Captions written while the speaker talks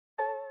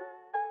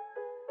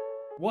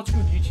What's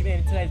good, YouTube man?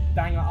 In today's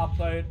banger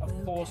upload,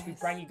 of course, we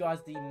bring you guys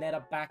the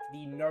meta back.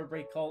 The no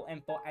recoil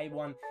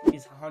M4A1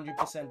 is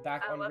 100%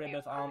 back on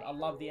Rebirth. I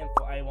love the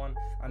M4A1.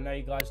 I know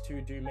you guys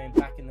too do, man.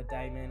 Back in the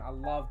day, man. I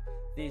love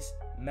this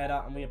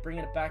meta, and we are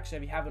bringing it back. So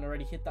if you haven't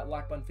already, hit that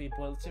like button for your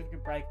boy. Let's see if we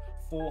can break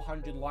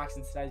 400 likes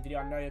in today's video.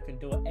 I know you can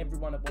do it.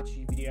 Everyone that watches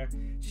your video,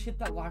 just hit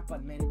that like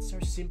button, man. It's so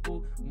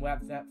simple. And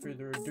without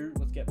further ado,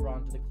 let's get right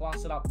into the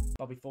class setup.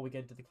 But before we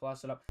get into the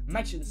class setup,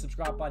 make sure the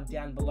subscribe button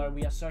down below.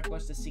 We are so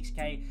close to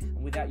 6K,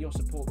 and without your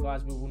support,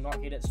 guys, we will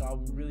not hit it. So I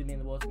would really mean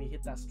the world to me.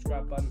 Hit that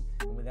subscribe button.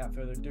 And without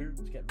further ado,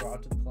 let's get right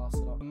into the class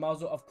setup. The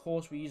muzzle, of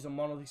course, we use a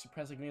monolithic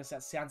suppressor, giving us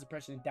that sound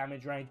suppression and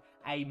damage range.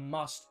 A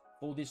must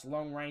for this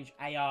long range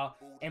AR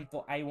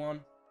M4A1,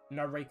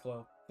 no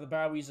recoil. For the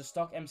barrel, we use a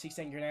stock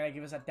M16 grenade,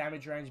 give us that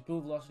damage range,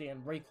 build velocity,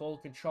 and recoil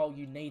control.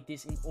 You need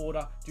this in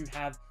order to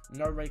have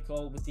no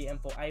recoil with the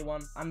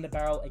M4A1. Under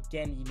barrel,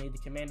 again, you need the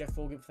commando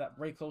foregrip for that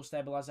recoil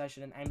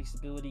stabilization and aiming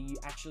stability. You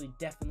actually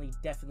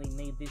definitely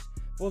need this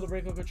for the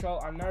recoil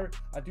control. I know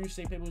I do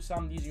see people,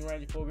 some using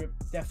range foregrip,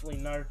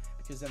 definitely no,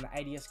 because then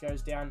the ADS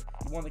goes down.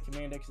 You want the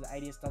commando because the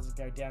ADS doesn't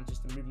go down,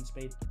 just the movement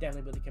speed.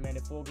 Definitely put the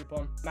commando foregrip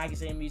on.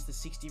 Magazine, we use the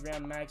 60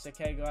 round mags.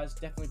 Okay guys,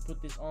 definitely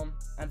put this on.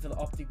 And for the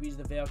optic, we use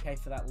the VLK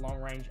for that long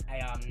range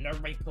AR no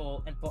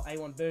recoil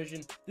M4A1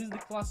 version. This is the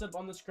class setup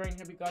on the screen.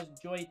 Hope you guys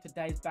enjoy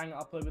today's banger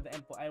upload with the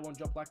M4A1.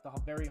 Drop like the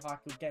very high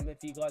good gameplay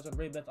for you guys on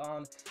Rebirth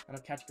and I'll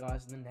catch you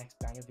guys in the next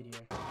banger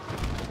video.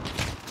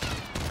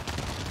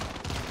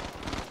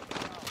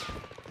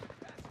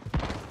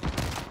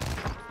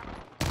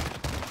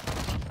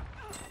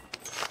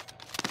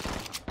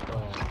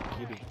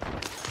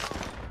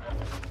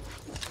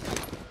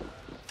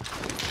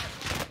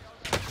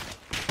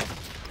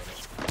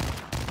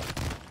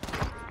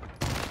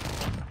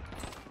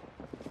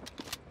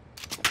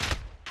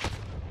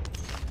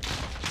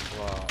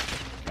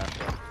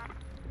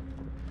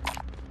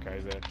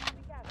 There.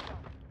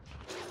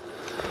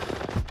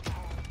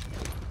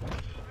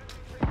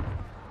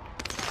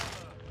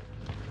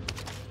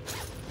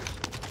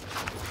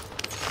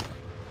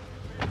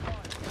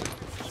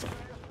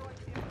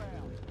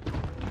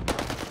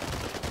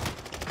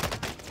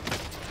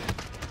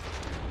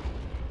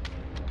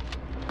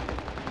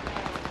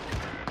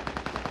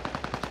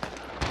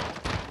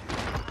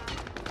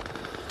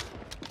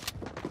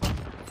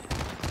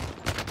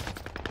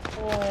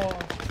 Oh.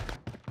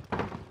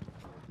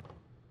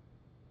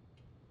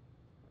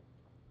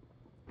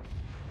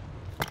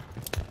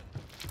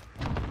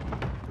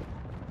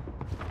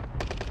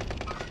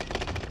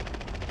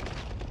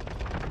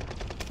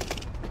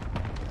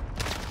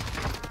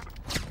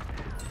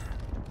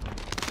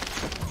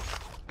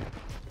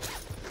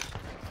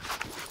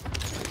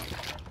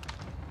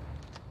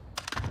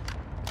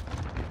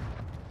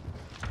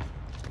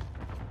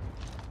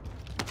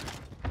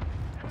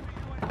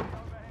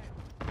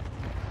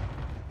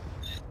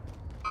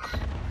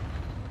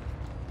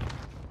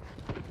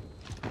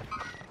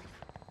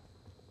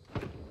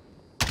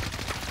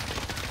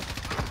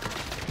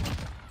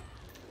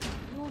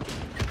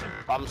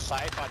 I'm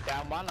safe, I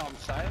down one, I'm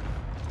safe.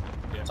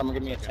 Yeah, someone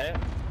give me a tap.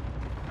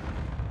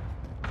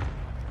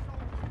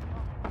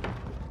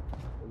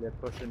 They're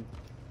pushing.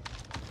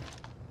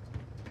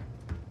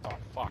 Oh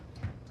fuck.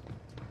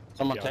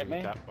 Someone Yeah, tap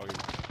me.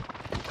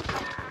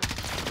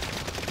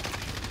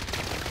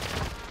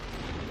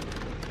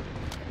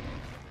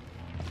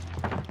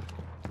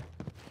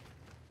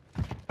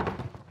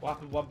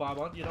 Wipe it one by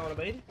one, you know what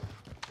I mean?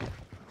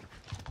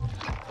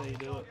 That's how you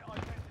do it.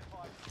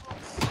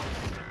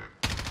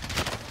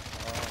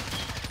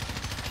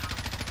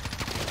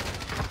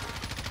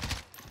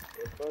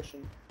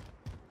 Pushing.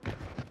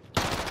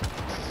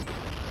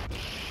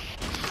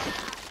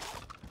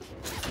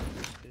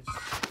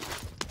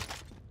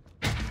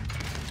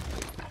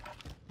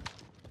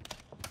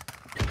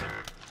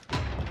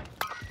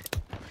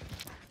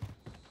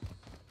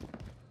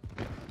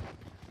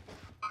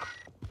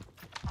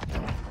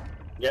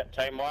 Yep,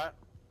 team white.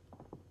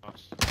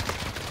 Nice.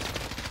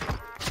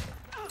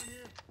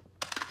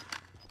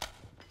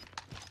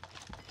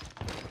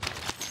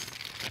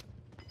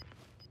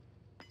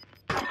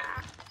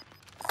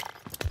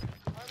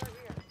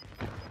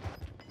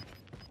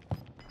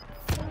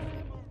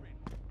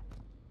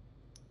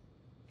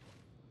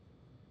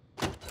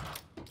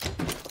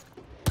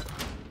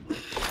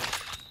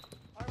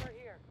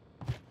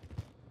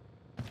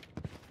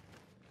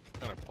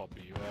 Kind of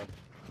poppy you have.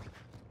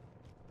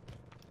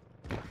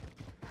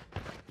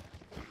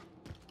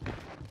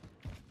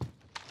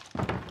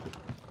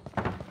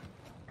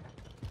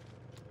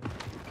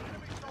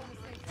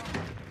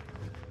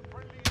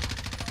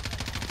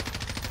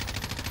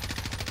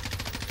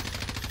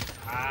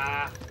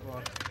 Ah, come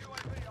on.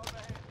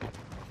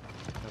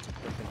 That's a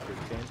quick and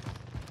quick game.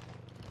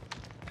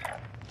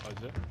 Oh,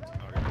 is it?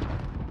 Okay.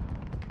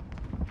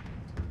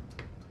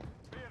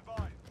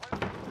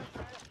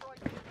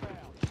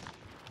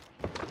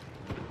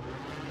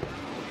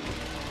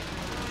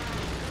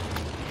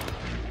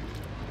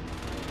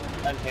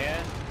 And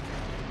here.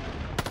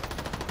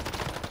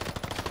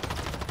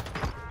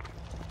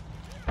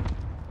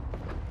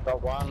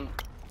 Got one.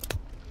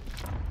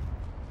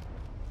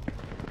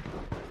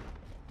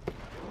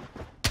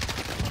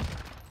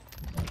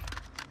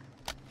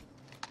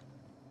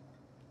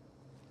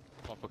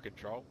 Off for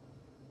control.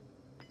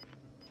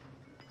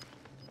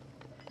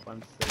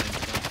 One second.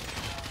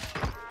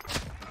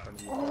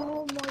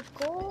 Oh my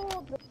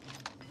god!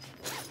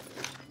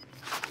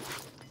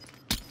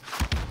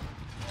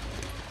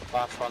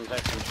 Last one's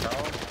at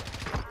control.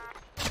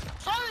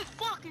 So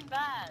fucking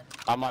bad.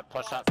 I might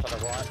push up to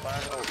the right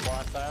though, or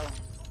right though.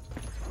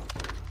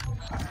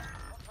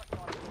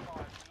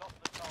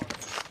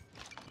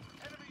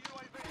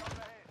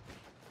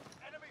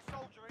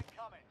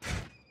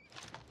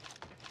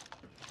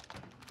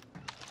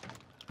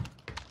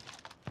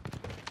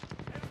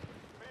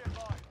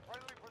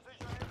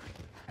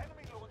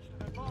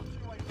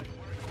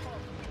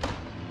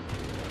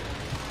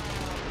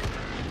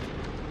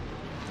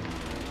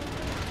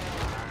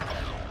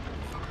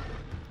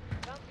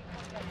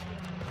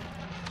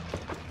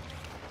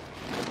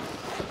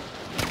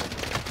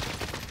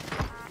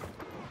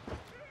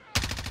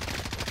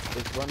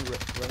 There's one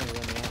running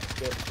around the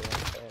outskirts like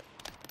that.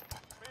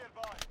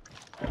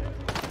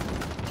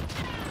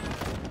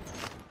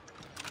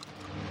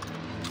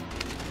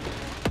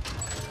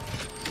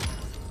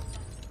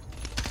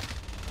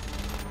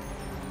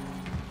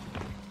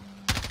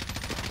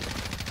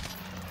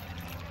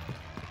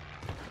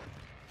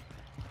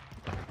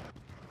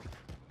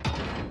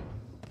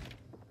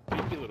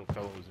 Beefy little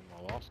fella was in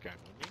my last game,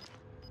 wasn't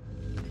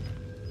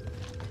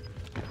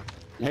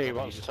he? He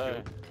was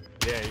too.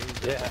 Yeah, he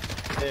was. Yeah.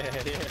 Yeah.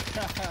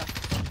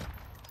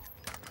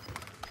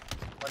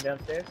 One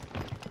downstairs.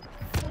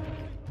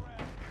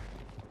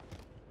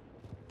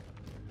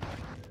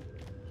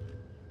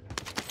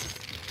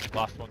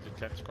 Last one's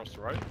intense across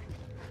the road.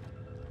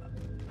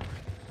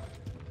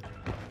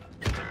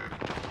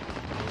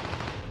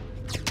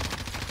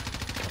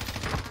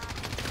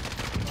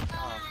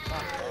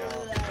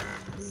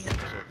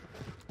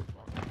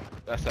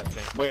 That's that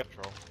thing. Where?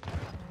 Control.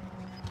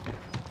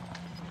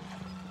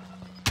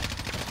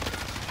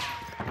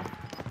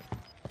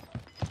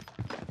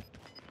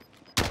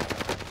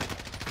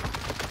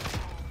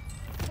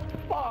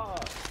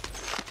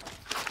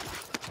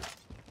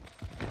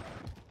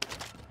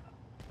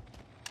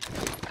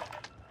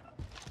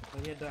 Can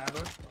you get the ammo?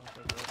 Oh,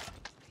 thank you.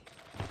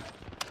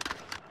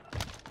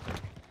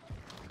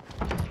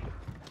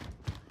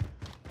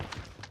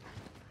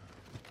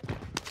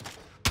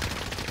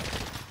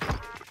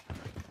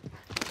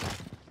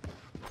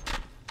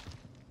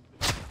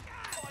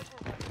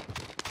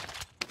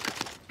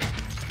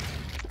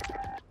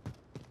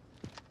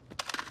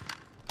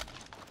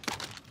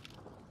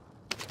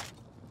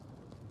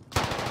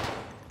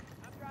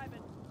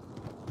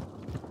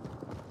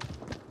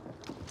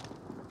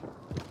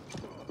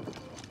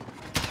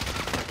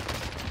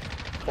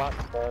 What,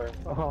 bro?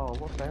 Oh,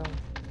 what the hell?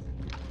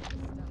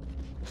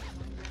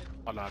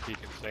 I don't know if you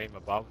can see him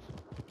above.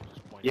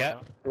 Just point Yeah,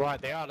 out.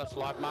 right there, I just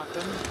live marked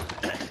him.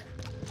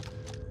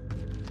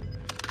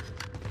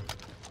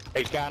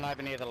 He's going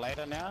over near the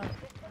ladder now.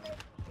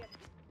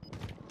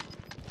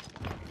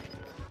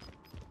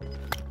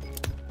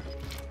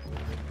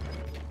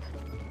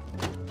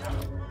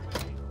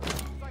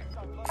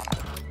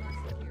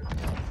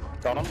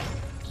 Got him.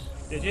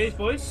 GG's,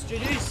 boys.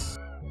 GG's.